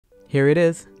Here it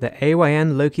is, the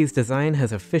AYN Loki's design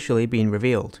has officially been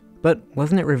revealed. But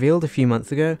wasn't it revealed a few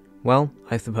months ago? Well,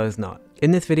 I suppose not.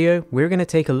 In this video, we're going to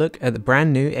take a look at the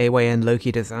brand new AYN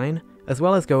Loki design, as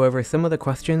well as go over some of the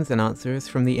questions and answers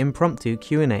from the impromptu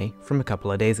Q&A from a couple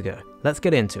of days ago. Let's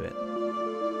get into it.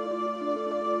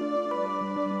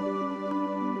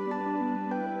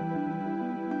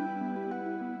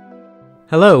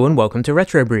 Hello and welcome to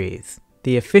Retro Breeze.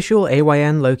 The official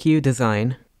AYN Loki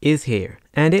design is here,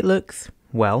 and it looks,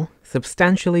 well,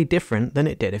 substantially different than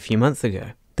it did a few months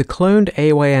ago. The cloned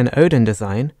AYN Odin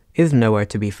design is nowhere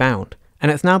to be found,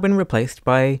 and it's now been replaced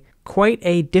by quite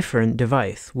a different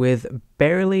device with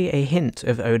barely a hint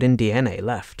of Odin DNA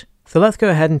left. So let's go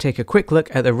ahead and take a quick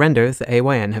look at the renders that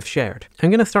AYN have shared.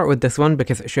 I'm going to start with this one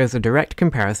because it shows a direct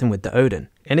comparison with the Odin.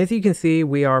 And as you can see,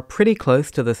 we are pretty close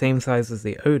to the same size as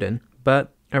the Odin,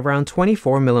 but around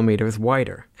 24mm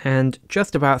wider, and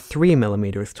just about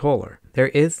 3mm taller. There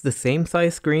is the same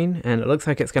size screen, and it looks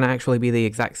like it's going to actually be the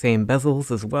exact same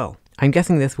bezels as well. I'm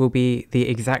guessing this will be the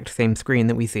exact same screen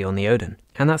that we see on the Odin,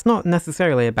 and that's not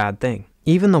necessarily a bad thing.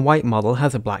 Even the white model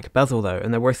has a black bezel though,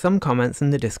 and there were some comments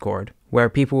in the Discord where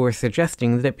people were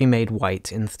suggesting that it be made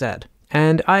white instead.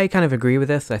 And I kind of agree with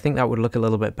this. I think that would look a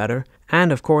little bit better,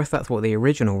 and of course that's what the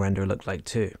original render looked like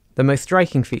too. The most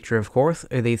striking feature, of course,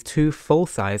 are these two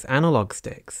full-size analog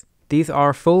sticks. These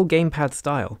are full gamepad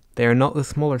style. They are not the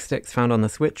smaller sticks found on the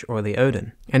Switch or the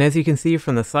Odin. And as you can see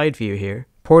from the side view here,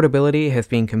 portability has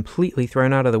been completely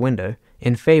thrown out of the window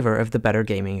in favor of the better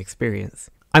gaming experience.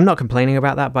 I'm not complaining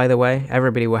about that, by the way.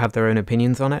 Everybody will have their own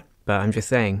opinions on it, but I'm just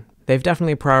saying, they've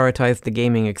definitely prioritized the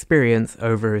gaming experience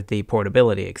over the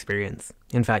portability experience.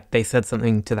 In fact, they said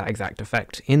something to that exact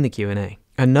effect in the Q&A.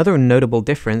 Another notable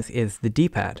difference is the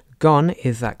D-pad. Gone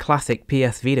is that classic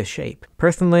PS Vita shape.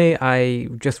 Personally, I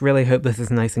just really hope this is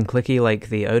nice and clicky like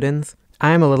the Odin's.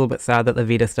 I am a little bit sad that the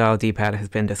Vita-style D-pad has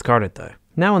been discarded though.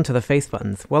 Now onto the face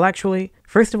buttons. Well actually,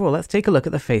 first of all let's take a look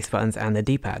at the face buttons and the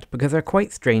D-pad, because they're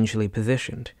quite strangely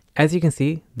positioned. As you can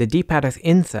see, the D-pad is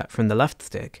inset from the left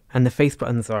stick, and the face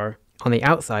buttons are on the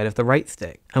outside of the right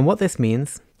stick. And what this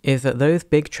means is that those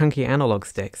big chunky analog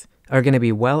sticks are going to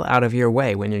be well out of your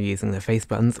way when you're using the face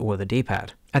buttons or the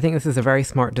D-pad. I think this is a very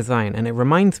smart design, and it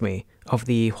reminds me of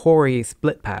the hoary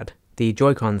split pad, the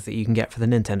Joy-Cons that you can get for the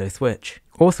Nintendo Switch.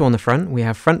 Also on the front, we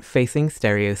have front-facing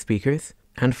stereo speakers,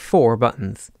 and 4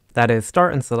 buttons. That is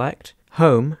start and select,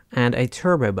 home, and a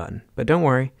turbo button. But don't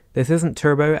worry, this isn't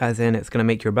turbo as in it's going to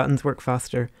make your buttons work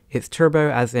faster, it's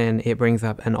turbo as in it brings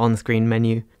up an on-screen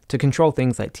menu to control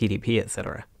things like TDP,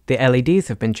 etc. The LEDs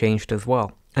have been changed as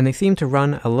well, and they seem to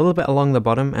run a little bit along the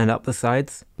bottom and up the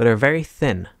sides, but are very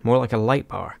thin, more like a light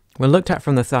bar. When looked at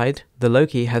from the side, the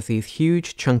Loki has these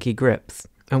huge chunky grips,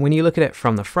 and when you look at it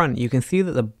from the front, you can see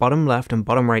that the bottom left and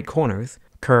bottom right corners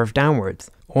curve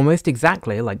downwards, almost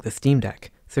exactly like the Steam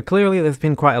Deck. So clearly there's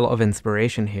been quite a lot of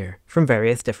inspiration here from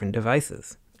various different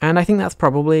devices. And I think that's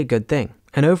probably a good thing.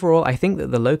 And overall, I think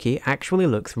that the Loki actually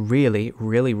looks really,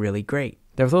 really great.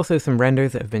 There's also some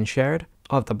renders that have been shared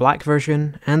of the black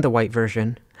version and the white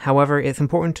version. However, it's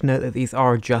important to note that these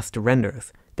are just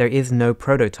renders. There is no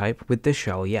prototype with this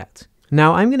shell yet.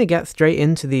 Now I'm going to get straight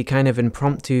into the kind of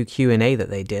impromptu Q&A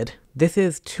that they did. This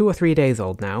is 2 or 3 days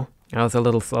old now. I was a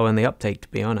little slow in the uptake, to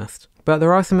be honest. But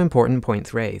there are some important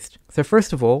points raised. So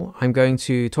first of all, I'm going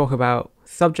to talk about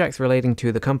subjects relating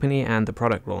to the company and the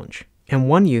product launch. And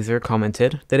one user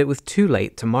commented that it was too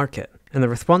late to market, and the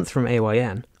response from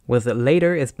AYN was that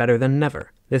later is better than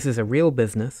never. This is a real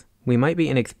business. We might be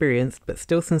inexperienced, but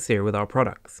still sincere with our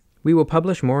products. We will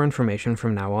publish more information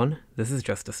from now on. This is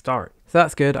just a start. So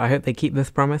that's good. I hope they keep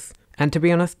this promise. And to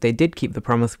be honest, they did keep the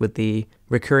promise with the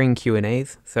recurring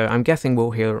Q&As, so I'm guessing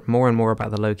we'll hear more and more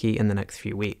about the Loki in the next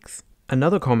few weeks.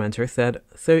 Another commenter said,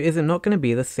 so is it not going to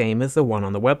be the same as the one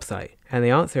on the website? And the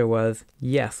answer was,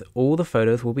 yes, all the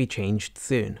photos will be changed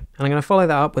soon. And I'm going to follow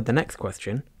that up with the next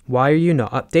question. Why are you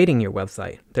not updating your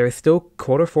website? There is still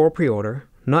Q4 pre-order.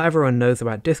 Not everyone knows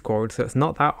about Discord, so it's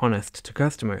not that honest to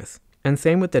customers. And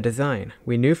same with the design.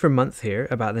 We knew for months here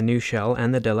about the new shell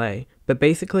and the delay, but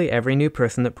basically every new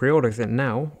person that pre-orders it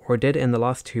now, or did in the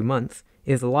last 2 months,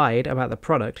 is lied about the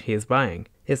product he is buying.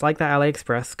 It's like the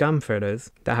AliExpress scam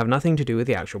photos that have nothing to do with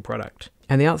the actual product.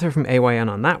 And the answer from AYN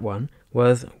on that one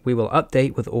was, we will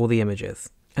update with all the images.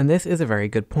 And this is a very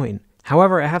good point.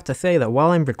 However, I have to say that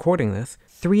while I'm recording this,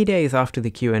 3 days after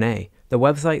the Q&A, the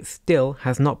website still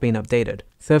has not been updated.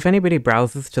 So if anybody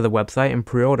browses to the website and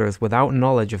pre-orders without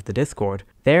knowledge of the Discord,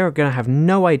 they're going to have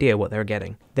no idea what they're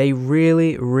getting. They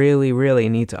really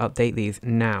need to update these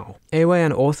now.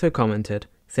 AYN also commented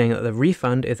saying that the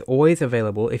refund is always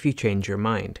available if you change your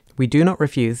mind. We do not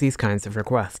refuse these kinds of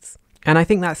requests. And I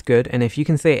think that's good, and if you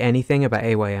can say anything about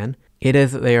AYN, it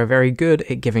is that they are very good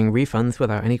at giving refunds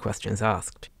without any questions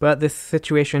asked. But this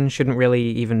situation shouldn't really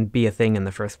even be a thing in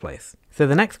the first place. So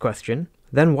the next question,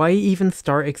 then why even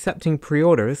start accepting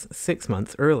pre-orders 6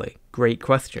 months early? Great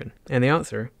question. And the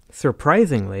answer,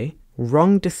 surprisingly,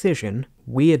 wrong decision,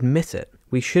 we admit it.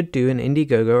 We should do an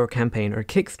Indiegogo or campaign or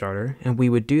Kickstarter, and we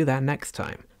would do that next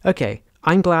time. Okay,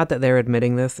 I'm glad that they're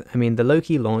admitting this. I mean, the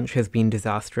Loki launch has been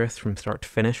disastrous from start to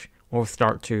finish, or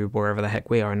start to wherever the heck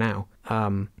we are now.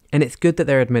 And it's good that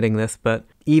they're admitting this, but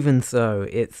even so,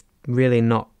 it's really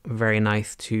not very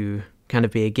nice to kind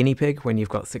of be a guinea pig when you've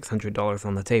got $600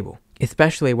 on the table,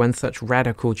 especially when such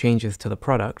radical changes to the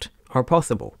product are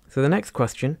possible. So the next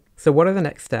question, so what are the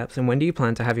next steps and when do you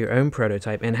plan to have your own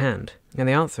prototype in hand? And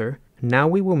the answer, now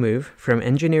we will move from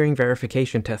engineering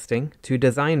verification testing to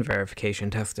design verification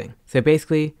testing. So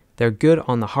basically, they're good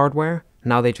on the hardware,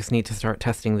 now they just need to start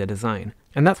testing the design.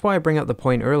 And that's why I bring up the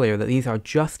point earlier that these are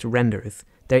just renders.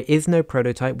 There is no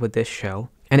prototype with this shell,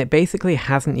 and it basically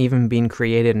hasn't even been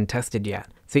created and tested yet.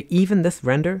 So even this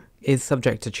render is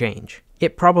subject to change.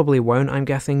 It probably won't, I'm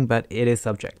guessing, but it is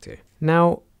subject to.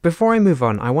 Now, before I move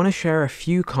on, I want to share a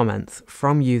few comments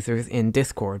from users in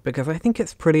Discord because I think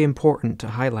it's pretty important to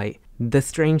highlight the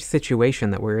strange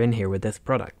situation that we're in here with this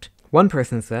product. One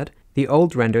person said, the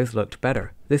old renders looked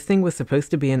better. This thing was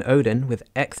supposed to be an Odin with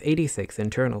x86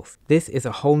 internals. This is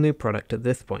a whole new product at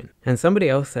this point. And somebody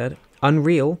else said,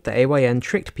 unreal that AYN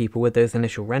tricked people with those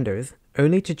initial renders,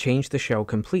 only to change the shell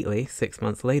completely 6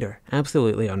 months later.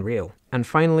 Absolutely unreal. And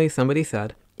finally, somebody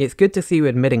said, it's good to see you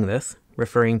admitting this,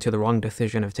 referring to the wrong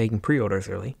decision of taking pre-orders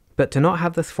early, but to not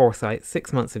have this foresight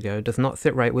 6 months ago does not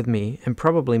sit right with me and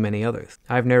probably many others.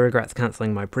 I have no regrets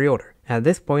cancelling my pre-order. At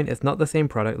this point, it's not the same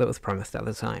product that was promised at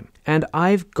the time. And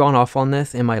I've gone off on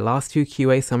this in my last 2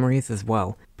 QA summaries as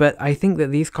well, but I think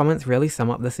that these comments really sum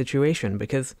up the situation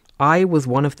because I was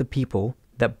one of the people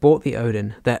that bought the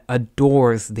Odin, that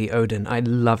adores the Odin. I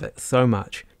love it so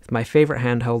much. It's my favorite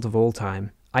handheld of all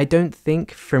time. I don't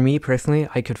think, for me personally,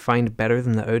 I could find better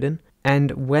than the Odin.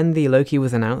 And when the Loki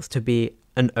was announced to be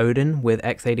an Odin with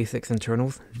x86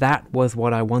 internals, that was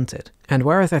what I wanted. And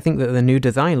whereas I think that the new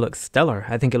design looks stellar,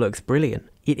 I think it looks brilliant,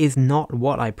 it is not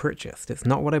what I purchased. It's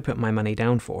not what I put my money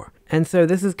down for. And so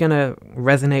this is gonna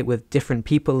resonate with different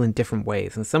people in different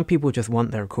ways. And some people just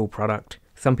want their cool product.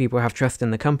 Some people have trust in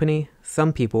the company.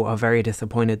 Some people are very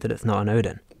disappointed that it's not an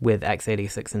Odin with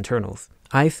x86 internals.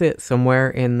 I sit somewhere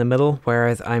in the middle,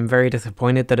 whereas I'm very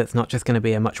disappointed that it's not just going to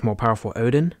be a much more powerful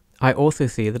Odin. I also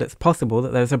see that it's possible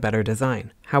that there's a better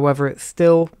design. However, it's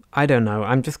still, I don't know,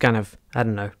 I'm just kind of, I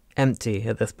don't know, empty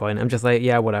at this point. I'm just like,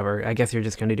 yeah, whatever. I guess you're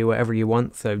just going to do whatever you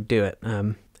want, so do it.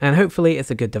 And hopefully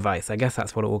it's a good device. I guess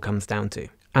that's what it all comes down to.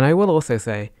 And I will also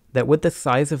say that with the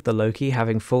size of the Loki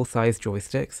having full-size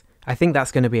joysticks, I think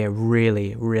that's going to be a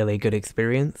really, really good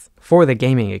experience. For the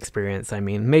gaming experience, I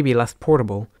mean, maybe less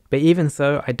portable. But even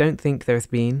so, I don't think there's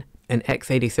been an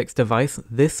x86 device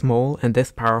this small and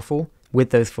this powerful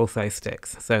with those full-size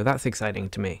sticks. So that's exciting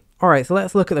to me. Alright, so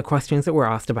let's look at the questions that were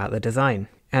asked about the design.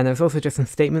 And there's also just some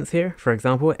statements here. For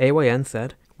example, AYN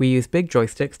said, we use big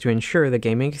joysticks to ensure the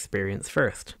gaming experience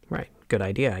first. Right, good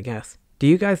idea, I guess. Do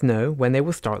you guys know when they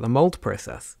will start the mold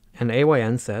process? And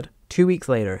AYN said, 2 weeks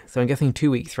later, so I'm guessing 2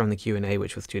 weeks from the Q&A,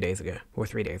 which was 2 days ago, or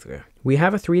 3 days ago. We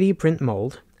have a 3D print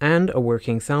mold and a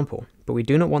working sample, but we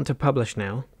do not want to publish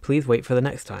now. Please wait for the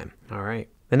next time. Alright.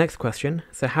 The next question,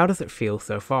 so how does it feel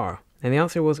so far? And the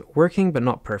answer was, working but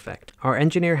not perfect. Our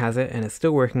engineer has it and is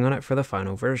still working on it for the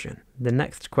final version. The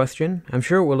next question, I'm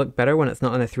sure it will look better when it's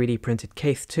not in a 3D printed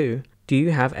case too. Do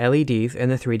you have LEDs in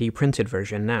the 3D printed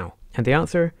version now? And the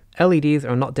answer, LEDs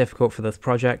are not difficult for this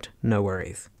project, no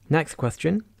worries. Next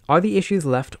question, are the issues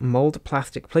left mold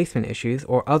plastic placement issues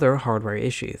or other hardware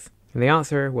issues? And the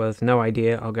answer was no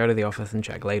idea, I'll go to the office and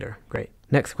check later. Great.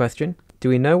 Next question, do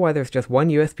we know why there's just one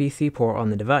USB-C port on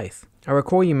the device? I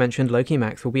recall you mentioned Loki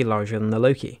Max will be larger than the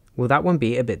Loki. Will that one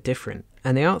be a bit different?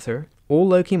 And the answer, all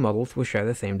Loki models will share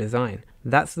the same design.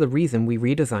 That's the reason we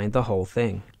redesigned the whole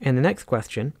thing. And the next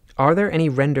question, are there any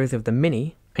renders of the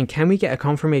Mini? And can we get a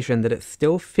confirmation that it's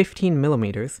still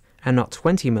 15mm and not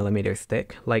 20mm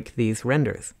thick like these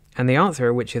renders? And the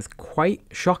answer, which is quite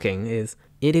shocking, is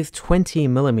it is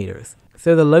 20mm.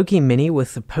 So the Loki Mini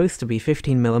was supposed to be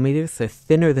 15mm, so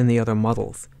thinner than the other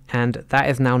models. And that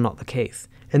is now not the case.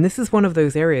 And this is one of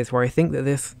those areas where I think that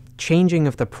this changing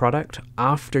of the product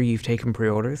after you've taken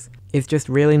pre-orders is just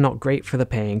really not great for the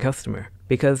paying customer.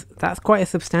 Because that's quite a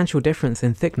substantial difference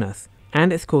in thickness.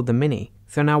 And it's called the Mini.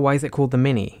 So now why is it called the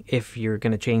Mini if you're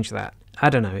going to change that? I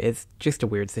don't know, it's just a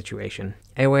weird situation.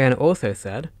 AYN also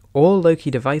said, all Loki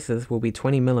devices will be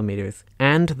 20mm,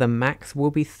 and the max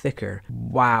will be thicker.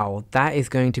 Wow, that is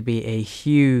going to be a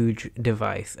huge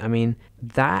device. I mean,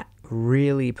 that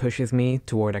really pushes me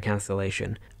toward a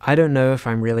cancellation. I don't know if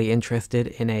I'm really interested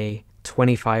in a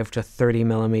 25 to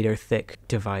 30mm thick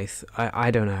device.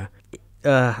 I don't know.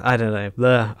 I don't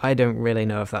know. I don't really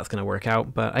know if that's going to work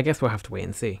out, but I guess we'll have to wait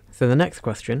and see. So the next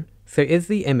question. So is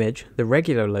the image the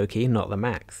regular Loki, not the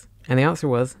Max? And the answer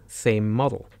was same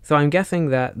model. So I'm guessing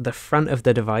that the front of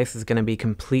the device is going to be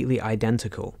completely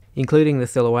identical, including the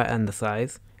silhouette and the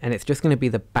size, and it's just going to be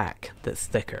the back that's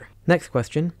thicker. Next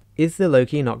question. Is the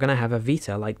Loki not going to have a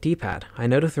Vita-like D-pad? I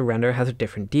notice the render has a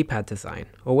different D-pad design,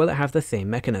 or will it have the same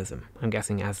mechanism? I'm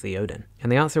guessing as the Odin.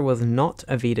 And the answer was not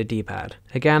a Vita D-pad.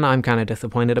 Again, I'm kind of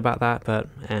disappointed about that, but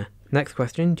eh. Next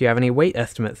question, do you have any weight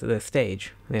estimates at this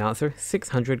stage? The answer,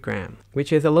 600 grams,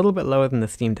 which is a little bit lower than the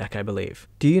Steam Deck, I believe.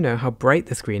 Do you know how bright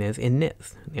the screen is in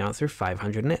nits? The answer,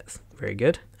 500 nits. Very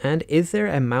good. And is there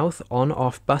a mouse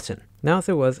on-off button? The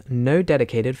answer was no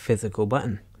dedicated physical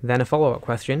button. Then a follow-up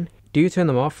question, do you turn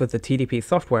them off with the TDP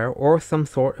software or some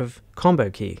sort of combo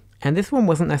key? And this one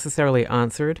wasn't necessarily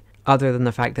answered, other than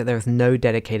the fact that there's no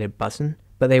dedicated button,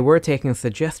 but they were taking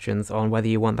suggestions on whether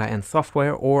you want that in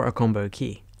software or a combo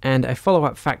key. And a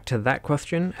follow-up fact to that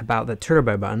question about the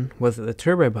turbo button was that the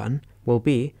turbo button will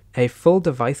be a full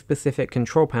device-specific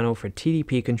control panel for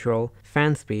TDP control,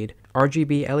 fan speed,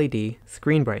 RGB LED,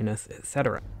 screen brightness,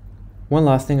 etc. One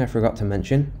last thing I forgot to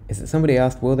mention is that somebody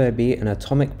asked, will there be an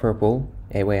atomic purple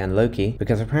AYN Loki,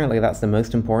 because apparently that's the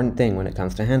most important thing when it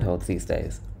comes to handhelds these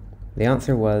days. The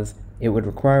answer was, it would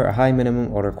require a high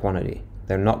minimum order quantity.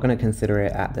 They're not going to consider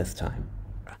it at this time.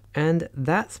 And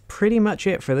that's pretty much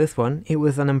it for this one. It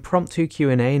was an impromptu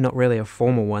Q&A, not really a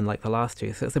formal one like the last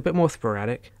two, so it's a bit more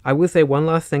sporadic. I will say one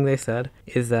last thing they said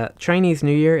is that Chinese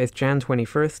New Year is Jan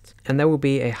 21st, and there will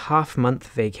be a half-month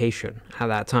vacation at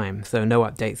that time, so no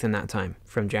updates in that time,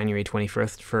 from January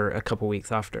 21st for a couple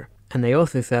weeks after. And they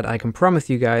also said, I can promise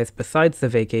you guys, besides the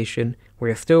vacation, we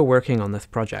are still working on this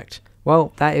project.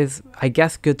 Well, that is, I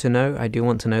guess, good to know. I do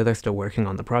want to know they're still working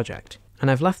on the project. And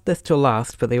I've left this till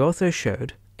last, but they also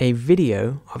showed a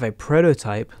video of a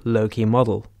prototype Loki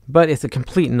model. But it's a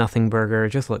complete nothing burger,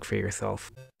 just look for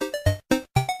yourself.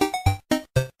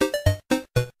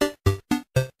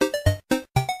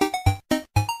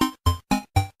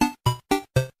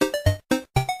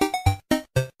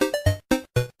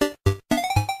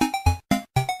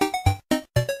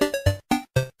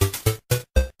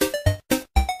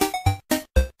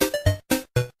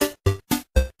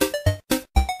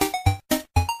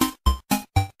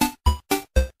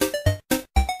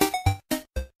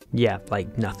 Yeah,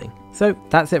 like nothing. So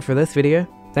that's it for this video.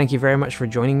 Thank you very much for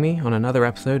joining me on another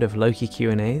episode of Loki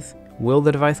Q&As. Will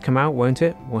the device come out, won't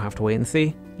it? We'll have to wait and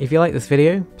see. If you like this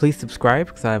video, please subscribe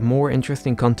because I have more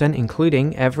interesting content,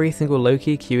 including every single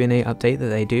Loki Q&A update that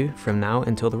they do from now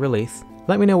until the release.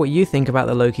 Let me know what you think about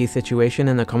the Loki situation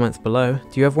in the comments below.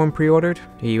 Do you have one pre-ordered?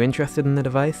 Are you interested in the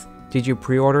device? Did you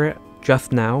pre-order it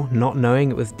just now, not knowing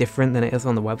it was different than it is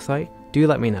on the website? Do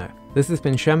let me know. This has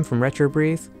been Shem from Retro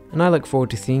Breeze, and I look forward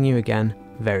to seeing you again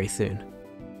very soon.